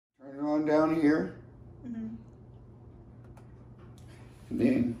one down here. Mm-hmm. And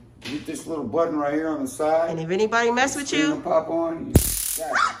then hit this little button right here on the side. And if anybody mess with you, pop on. You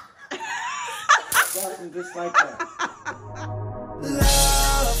got it. Got them just like that.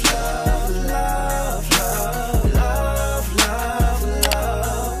 Love, love, love, love, love, love, love.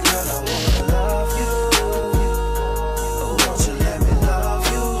 Girl, I wanna love you. Won't you let me love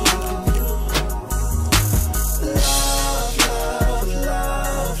you? Love, love,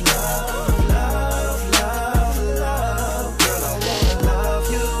 love, love, love, love, love. Girl, I wanna love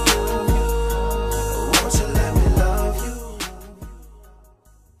you. Won't you let me love you?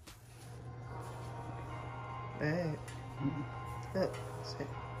 babe. Look, sit.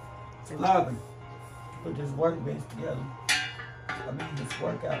 Logan, put this workbench together. I mean this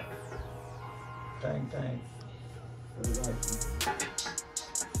workout. Thing. For the right thing.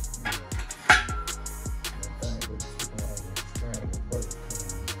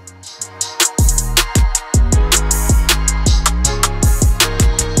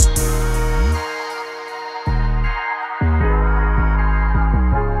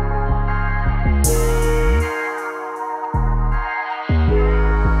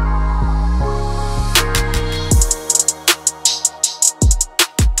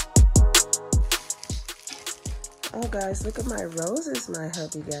 Oh guys, look at my roses my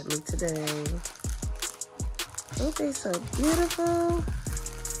hubby got me today. Aren't they so beautiful?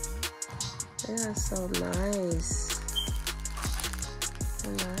 They are so nice.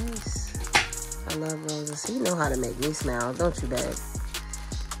 So nice. I love roses. You know how to make me smile, don't you, babe?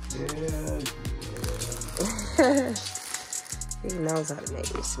 Yeah. He knows how to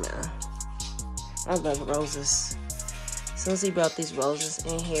make me smile. I love roses. As soon as he brought these roses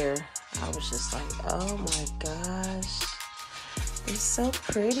in here, I was just like, oh my gosh. It's so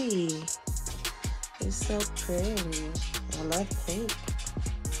pretty. It's so pretty. I love pink.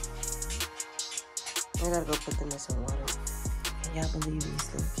 I gotta go put them in some water. Can y'all believe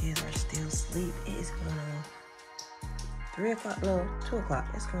these little kids are still asleep? It is going on 3 o'clock, no, 2 o'clock.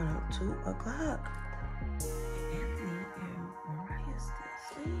 It's going on 2 o'clock. Anthony and Mariah still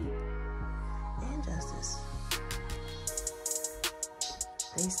asleep. And Justice.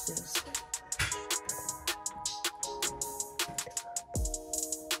 They still sleep.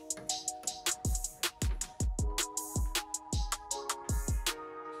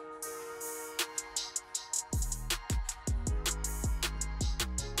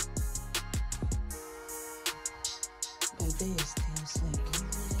 They is still asleep. Can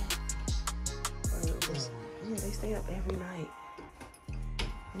you believe that? Yeah, they stay up every night.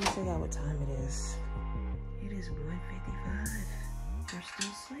 Let me figure out what time it is. It is 1:55. They're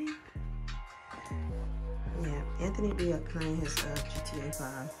still asleep. Yeah, Anthony be up playing his GTA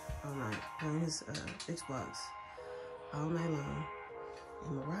 5 all night. Playing his Xbox all night long.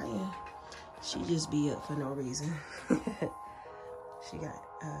 And Mariah, she just be up for no reason. She got,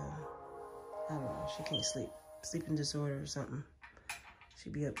 I don't know, she can't sleep. Sleeping disorder or something.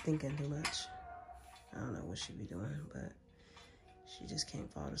 She be up thinking too much. I don't know what she be doing, but she just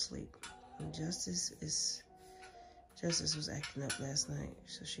can't fall to sleep. And Justice was acting up last night,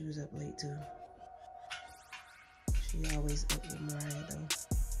 so she was up late too. She always up with Mariah though.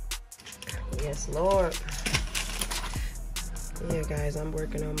 Yes, Lord. Yeah, guys, I'm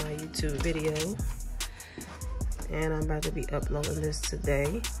working on my YouTube video, and I'm about to be uploading this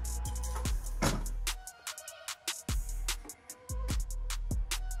today.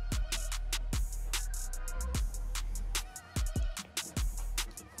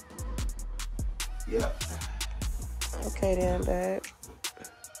 Yeah. Okay then, babe.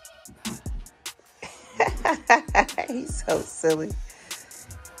 He's so silly.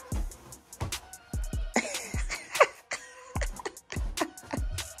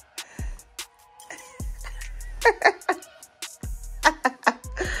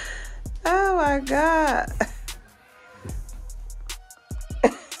 Oh my God.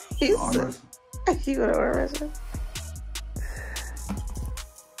 You want to arm wrestle?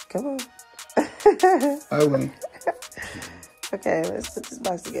 Come on. I win. Okay, let's put this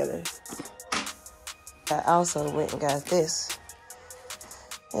box together. I also went and got this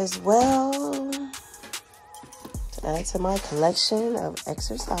as well to add to my collection of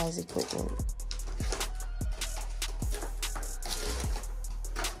exercise equipment.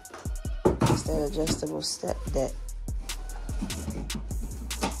 It's that adjustable step deck.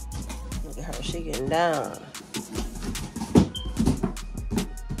 Look at her, she getting down.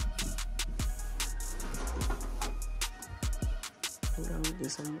 Do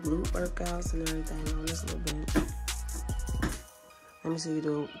some glute workouts and everything on this little bench. Let me see you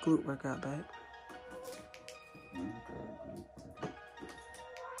do a glute workout, babe.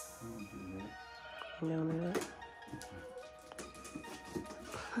 You don't do that?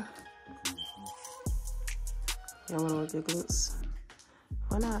 You don't want to work your glutes?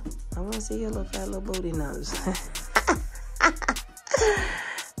 Why not? I want to see your little fat little booty now.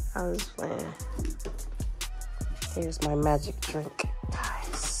 I was playing. Here's my magic drink,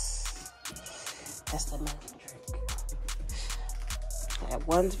 guys. That's the magic drink. I have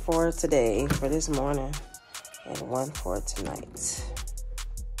one for today, for this morning, and one for tonight.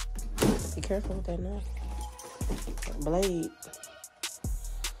 Be careful with that knife. That blade.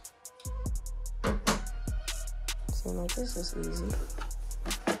 Seems like this is easy.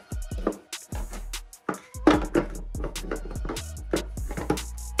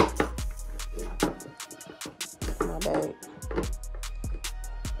 My bad.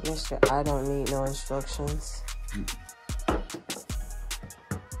 Mister, I don't need no instructions.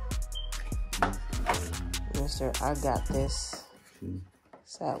 Mister, I got this.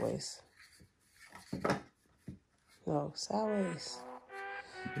 Sideways. No, sideways.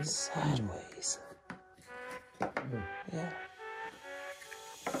 Sideways. Yeah.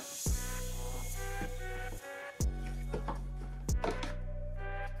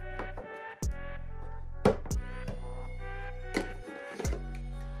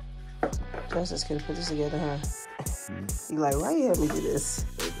 Justice could have put this together, huh? You like, why you help me do this?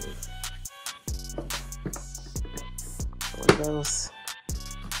 Legos.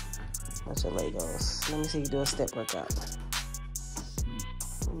 Bunch of Legos. Let me see you do a step workout.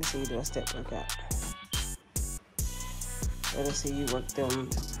 Let me see you do a step workout. Let me see you work them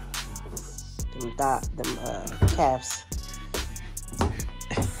calves.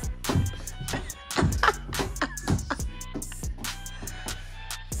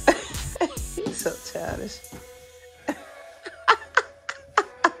 He's so childish.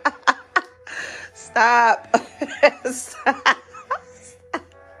 Stop. Stop.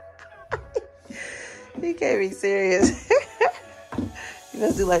 You can't be serious. You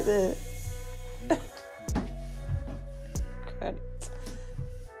must do like that.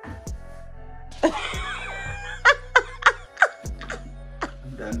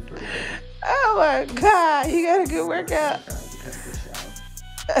 I'm done for today. Oh my God, you got a good workout.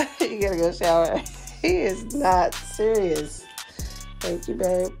 You gotta go shower. He is not serious. Thank you,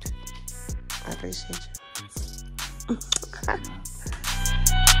 babe. I appreciate you.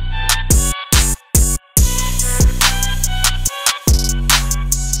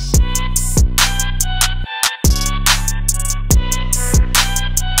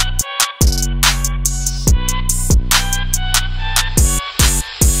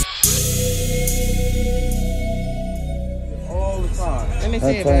 Let me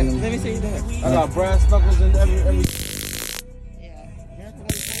see it, babe. Let me see you do it. I got brass knuckles in every. Yeah.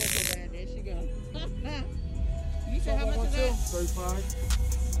 There she goes. You said how much is that? 35.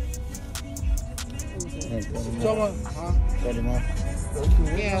 39.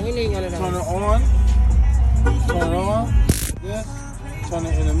 Yeah, we need one of those. Turn it on. Turn it on. This. Turn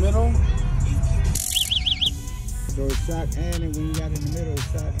it in the middle. So it's shot and when you got in the middle, it's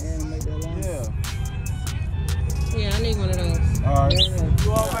shot and make that long? Yeah. Yeah, I need one of those. Alright. Yeah.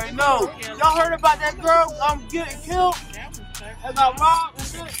 You already know. Y'all heard about that girl getting killed? And got robbed and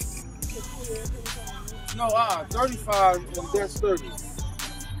shit? No, 35 and that's 30.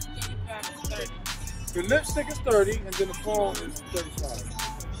 The lipstick is 30 and then the phone is 35.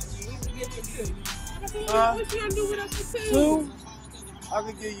 What you gonna do with us for two? 2? I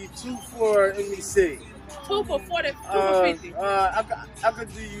can give you 2 for, let me see. 2 for 40, 2 for 50. I could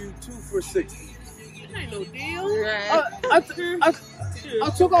do you 2 for 60. That ain't no deal. Right. I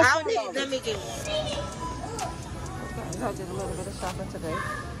took off. Let me get one. I did a little bit of shopping today.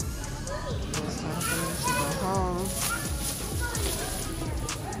 It's time for me to go home.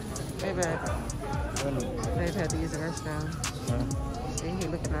 Baby had to use the restroom. See, he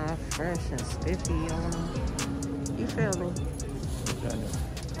looking all fresh and spiffy on him. You feel me?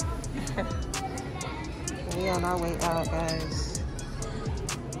 We on our way out, guys.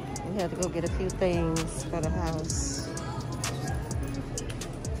 We had to go get a few things for the house.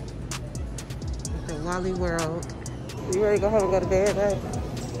 The Wally World. You ready to go home and go to bed, right?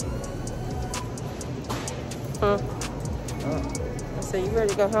 Huh? I said, you ready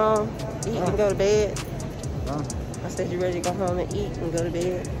to go home, eat, and go to bed? I said, you ready to go home and eat and go to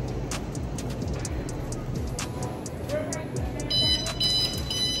bed?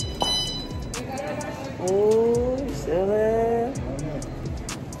 Ooh, still there?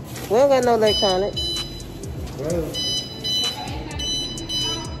 We don't got no electronics.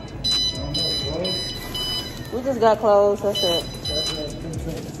 We just got clothes, that's it.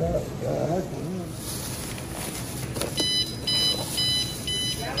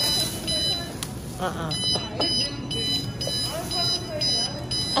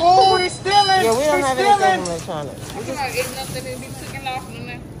 Oh, we stealing. Yeah, we don't we have stealing. anything electronics. It's nothing to be taken off in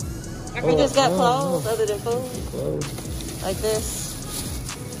there. We just got clothes other than food. Clothes. Like this.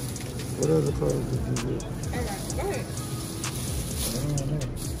 What other clothes did you get? Alright, go ahead.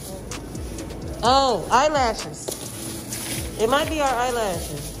 Oh, eyelashes. It might be our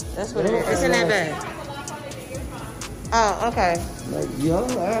eyelashes. That's what it is. It's in that bag. Oh, okay. Like your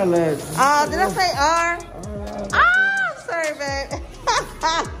eyelashes. Oh, did I say R? Ah, sorry, babe.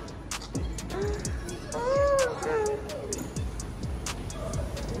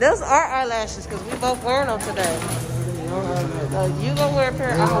 Those are eyelashes because we both wearing them today. You gonna wear a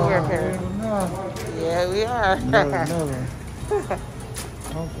pair? I'm gonna wear a pair. No. Yeah, we are. Never.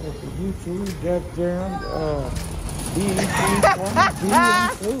 You two goddamn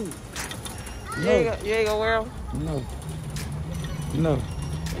food. You ain't gonna wear them? No. No.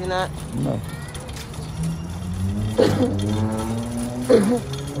 You're not? No.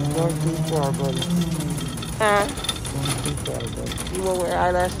 Going too far, buddy. Huh? Going too far, buddy. You won't wear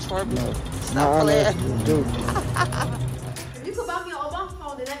eyelashes for me? No. Stop playing. Do. If you could buy me an Obama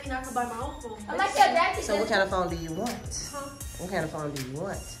phone, then that means I could buy my own phone. I like that. So what kind of phone do you want? Huh? What kind of phone do you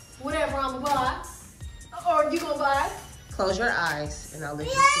want? Whatever I'm gonna buy. Or you gonna buy. Close your eyes and I'll let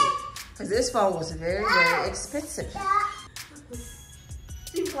you see. Because this phone was very, very expensive.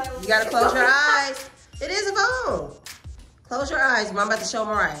 You gotta close your eyes. It is a phone. Close your eyes. I'm about to show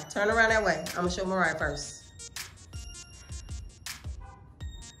Mariah. Turn around that way. I'm gonna show Mariah first.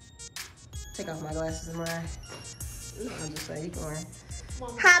 Take off my glasses, Mariah. I'm just like, you can wear.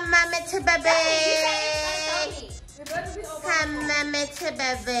 Hi, mama to baby. Hi, mama to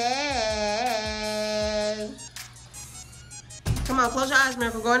baby. Come on, close your eyes,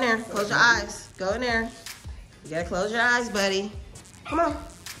 Miracle. Go in there. Close your eyes. Go in there. You gotta close your eyes, buddy. Come on.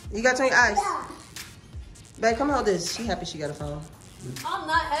 You gotta turn your eyes. Babe, come hold this. She happy she got a phone. I'm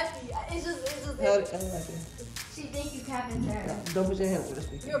not happy. It's just. Hold it. Like She think you tapping her. don't put your hand over the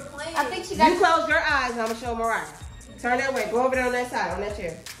speaker. You're playing. I think she got. You close your eyes and I'm gonna show Mariah. Turn that way. Go over there on that side, on that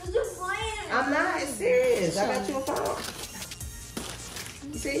chair. Cause you're playing. I'm not. It's serious. I got you a phone.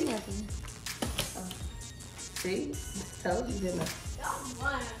 You see? See? Told you, didn't I? Y'all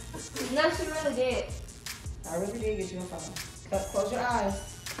lying. No, she really did. I really did get you a phone. Close your eyes.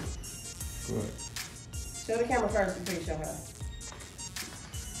 Good. Show the camera first before you show her.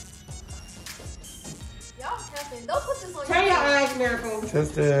 Y'all tapping. Don't put this on Turn your eyes, Miracle.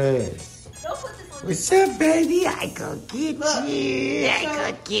 Sisters. Don't put this on What's up, baby? I go get Look. you. I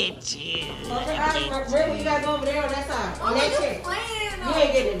So- go get you. Close your eyes, Miracle. You gotta go over there on that side. On that chair. playing. You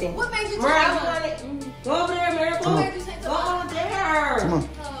ain't getting it then. What made you Mariah, take you want it? Go over there, Miracle. What made you take the Go over there. Come on.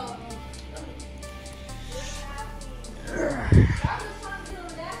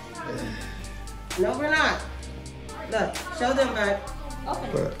 No, we're not. Look, show them, bud.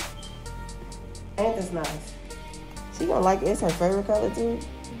 But Ain't this nice? She gonna like it. It's her favorite color, too.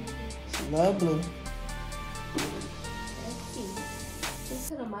 She love blue. Just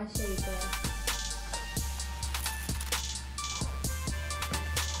put on my shade, bro.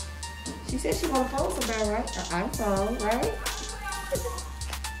 She said she want a phone so bad, right? Her iPhone, right?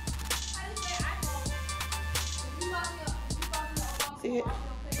 See it?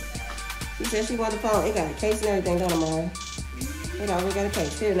 She said she want a phone. It got a case and everything, don't it, Mara? It already got a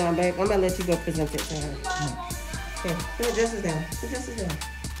case. Here now, babe. I'm gonna let you go present it to her. Here, put the dresses down. Put the dresses down.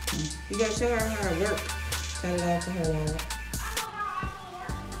 You gotta show her how it works. Turn it off to her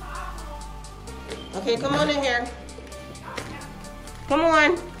now. Okay, come on in here. Come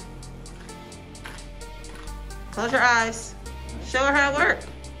on. Close your eyes. Show her how it works.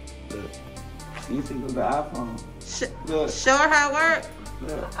 look. You think of the iPhone. Look. Show her how it works.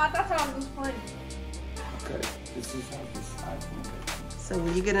 Look. I thought y'all was playing. Okay. This is how this iPhone works. So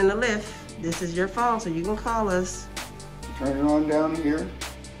when you get in the lift, this is your phone, so you can call us. Turn it on down here.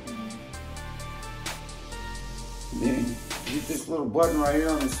 Then hit this little button right here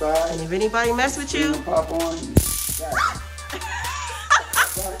on the And side. if anybody mess with you, It'll pop on. Exactly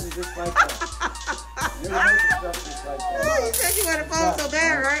just like that. It'll make it stuff just like oh, that. you said you got a phone so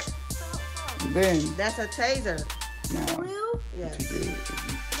bad, right? And then That's a taser. now, Yeah. what you do is you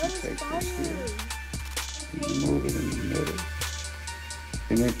take this here, you move it in the middle.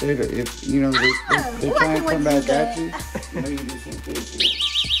 And if they, try and come back at you, you know you just hit this here.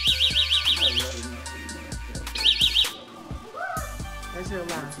 That's real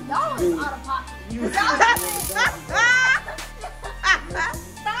loud. Y'all is out of pocket.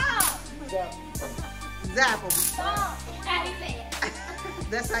 Zap them. Stop.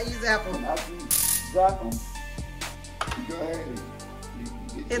 That's how you zap them. After you zap them, you go ahead and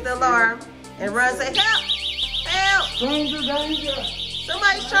you get Hit the your alarm, And run, say, help! Help! Danger, danger!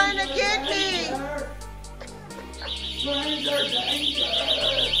 Somebody's trying to get me! Danger, danger!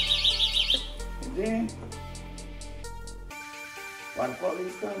 And then, why the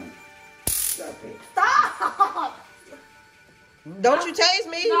police coming? Stop it. Stop! Don't you tase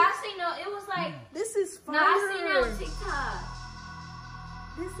me? No, I seen no. It was like. This is fire. No, I seen it on TikTok.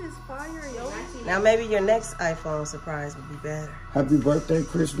 This is fire, yo. Now maybe your next iPhone surprise would be better. Happy birthday,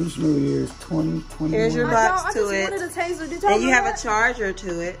 Christmas, New Year's, 2021. Here's your box I to just it. wanted a taser. Did y'all And you know have that? a charger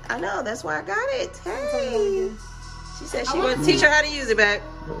to it. I know, that's why I got it. Hey. She said she would teach her how to use it back.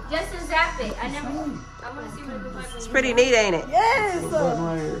 Just to zap it. I want to see what it looks like. It's pretty neat, ain't it? Yes. Button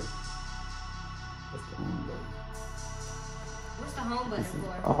right here. That's the on button. What's the home button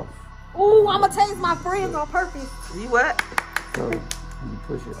for? Off. Ooh, I'ma tase my friends on purpose. You what? So you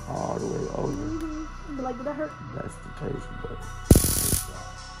push it all the way over. Be like, did that hurt? That's the taser button.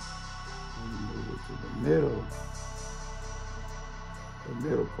 And you move it to the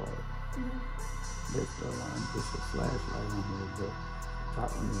middle part. That's the line. It's a flashlight on here. The top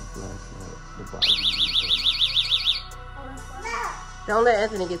one is a flashlight. The bottom one is Don't let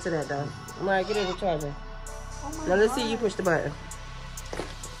Anthony get to that though. Alright, get in the charger. Now let's see you push the button.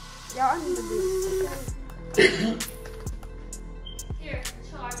 Y'all, I need to do Here,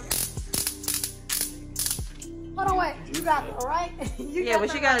 charger. Hold on, wait. You got it, alright? Yeah,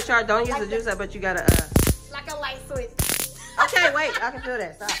 but you gotta charge. Don't use the juice up, but you gotta like a light switch. Okay, wait, I can feel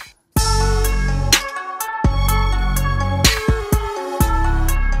that. Stop.